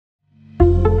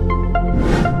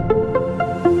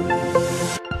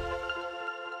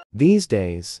These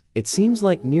days, it seems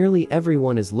like nearly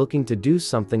everyone is looking to do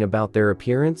something about their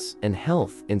appearance and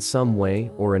health in some way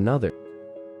or another.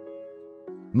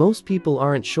 Most people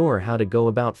aren't sure how to go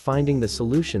about finding the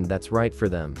solution that's right for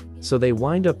them, so they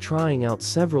wind up trying out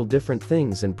several different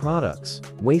things and products,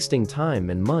 wasting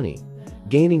time and money,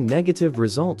 gaining negative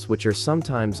results which are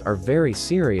sometimes very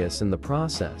serious in the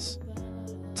process.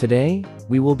 Today,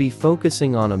 we will be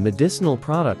focusing on a medicinal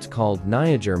product called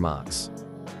Niogermox.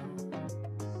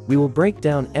 We will break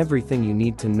down everything you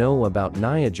need to know about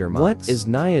Niogermox. What is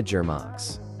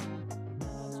Niogermox?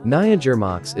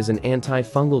 Niogermox is an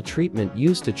antifungal treatment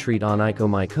used to treat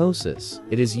onychomycosis.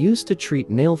 It is used to treat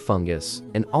nail fungus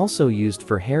and also used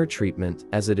for hair treatment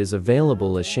as it is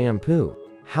available as shampoo.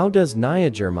 How does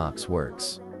Niogermox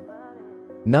works?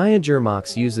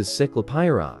 Niogermox uses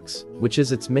ciclopirox, which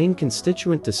is its main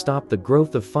constituent to stop the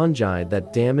growth of fungi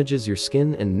that damages your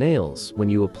skin and nails when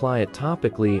you apply it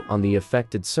topically on the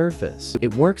affected surface.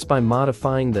 It works by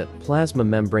modifying the plasma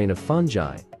membrane of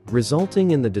fungi, resulting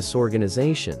in the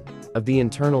disorganization of the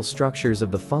internal structures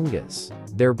of the fungus,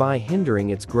 thereby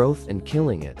hindering its growth and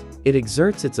killing it. It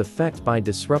exerts its effect by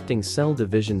disrupting cell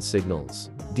division signals,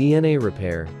 DNA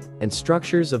repair, and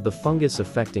structures of the fungus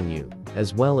affecting you,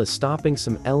 as well as stopping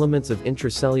some elements of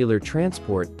intracellular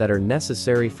transport that are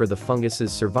necessary for the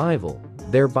fungus's survival,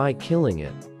 thereby killing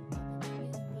it.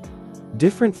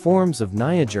 Different forms of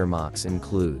Niogermox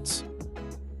includes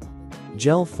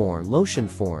gel form, lotion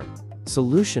form,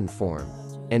 solution form,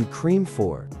 and cream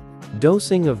form.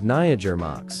 Dosing of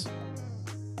Niogermox.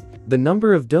 The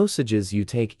number of dosages you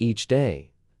take each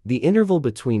day, the interval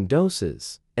between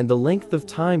doses, and the length of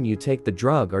time you take the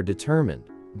drug are determined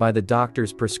by the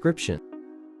doctor's prescription.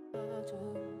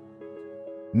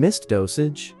 Missed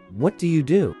dosage? What do you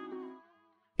do?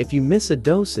 If you miss a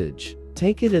dosage,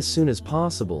 take it as soon as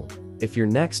possible. If your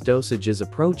next dosage is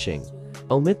approaching,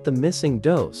 omit the missing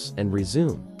dose and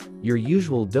resume your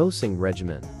usual dosing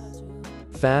regimen.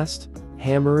 Fast,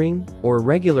 hammering, or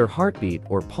irregular heartbeat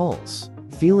or pulse,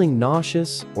 feeling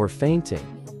nauseous or fainting,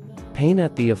 pain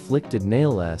at the afflicted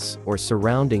nail or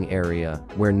surrounding area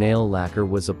where nail lacquer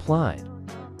was applied,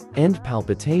 and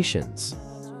palpitations.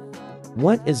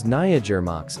 What is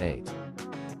Niogermox 8?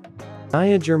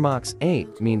 Niogermox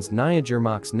 8 means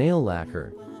Niogermox nail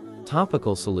lacquer,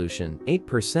 topical solution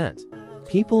 8%.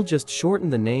 People just shorten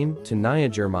the name to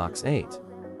Niogermox 8.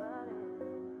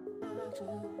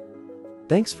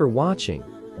 Thanks for watching.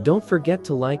 Don't forget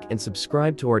to like and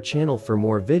subscribe to our channel for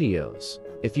more videos.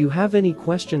 If you have any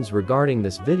questions regarding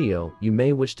this video, you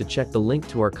may wish to check the link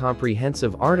to our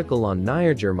comprehensive article on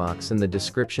Niogermox in the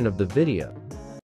description of the video.